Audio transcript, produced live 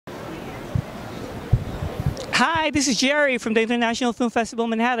Hi, this is Jerry from the International Film Festival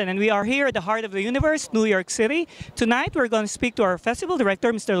Manhattan, and we are here at the heart of the universe, New York City. Tonight, we're going to speak to our festival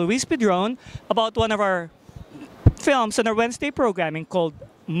director, Mr. Luis Pedron, about one of our films on our Wednesday programming called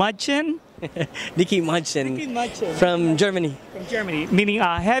Mädchen. Dicke Mädchen. Dicke Mädchen. From Germany. From Germany, meaning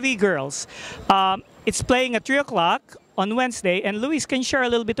Heavy Girls. It's playing at 3 o'clock on Wednesday, and Luis can share a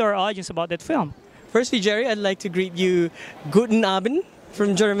little bit to our audience about that film. Firstly, Jerry, I'd like to greet you Guten Abend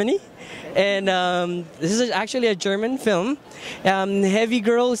from Germany. And this is actually a German film. Heavy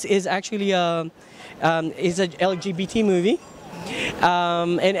Girls is actually is an LGBT movie.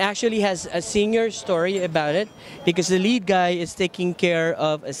 And actually has a senior story about it because the lead guy is taking care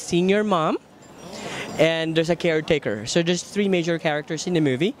of a senior mom and there's a caretaker. So there's three major characters in the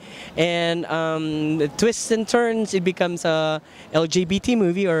movie, and the twists and turns, it becomes a LGBT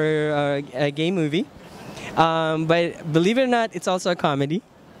movie or a gay movie. But believe it or not, it's also a comedy.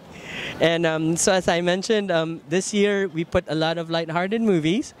 And so as I mentioned, this year we put a lot of lighthearted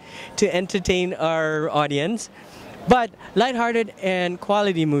movies to entertain our audience. But lighthearted and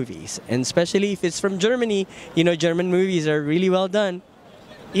quality movies, and especially if it's from Germany, you know, German movies are really well done.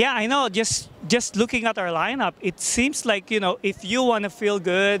 Yeah, I know. Just looking at our lineup, it seems like, you know, if you want to feel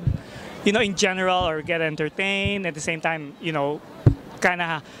good, you know, in general, or get entertained at the same time, you know, kind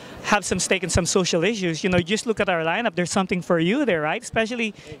of have some stake in some social issues, you know, just look at our lineup. There's something for you there, right?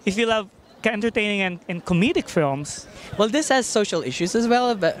 Especially if you love entertaining and comedic films. Well, this has social issues as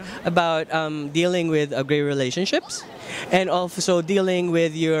well about dealing with gay relationships and also dealing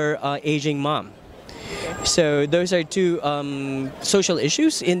with your aging mom. So those are two social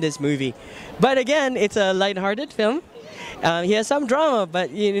issues in this movie. But again, it's a lighthearted film. He has some drama, but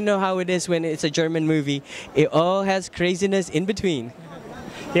you know how it is when it's a German movie. It all has craziness in between.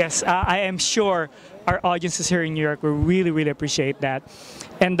 Yes, I am sure our audiences here in New York will really appreciate that.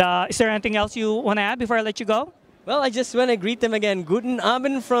 And is there anything else you want to add before I let you go? Well, I just want to greet them again. Guten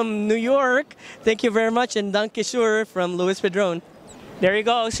Abend from New York. Thank you very much. And Danke schön from Luis Pedron. There you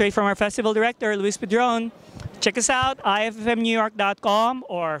go, straight from our festival director, Luis Pedron. Check us out, iffmnewyork.com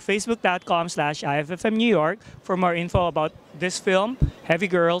or facebook.com/iffmnewyork for more info about this film, Heavy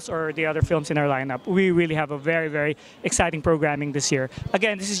Girls, or the other films in our lineup. We really have a very exciting programming this year.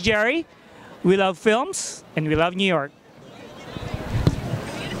 Again, this is Jerry. We love films and we love New York.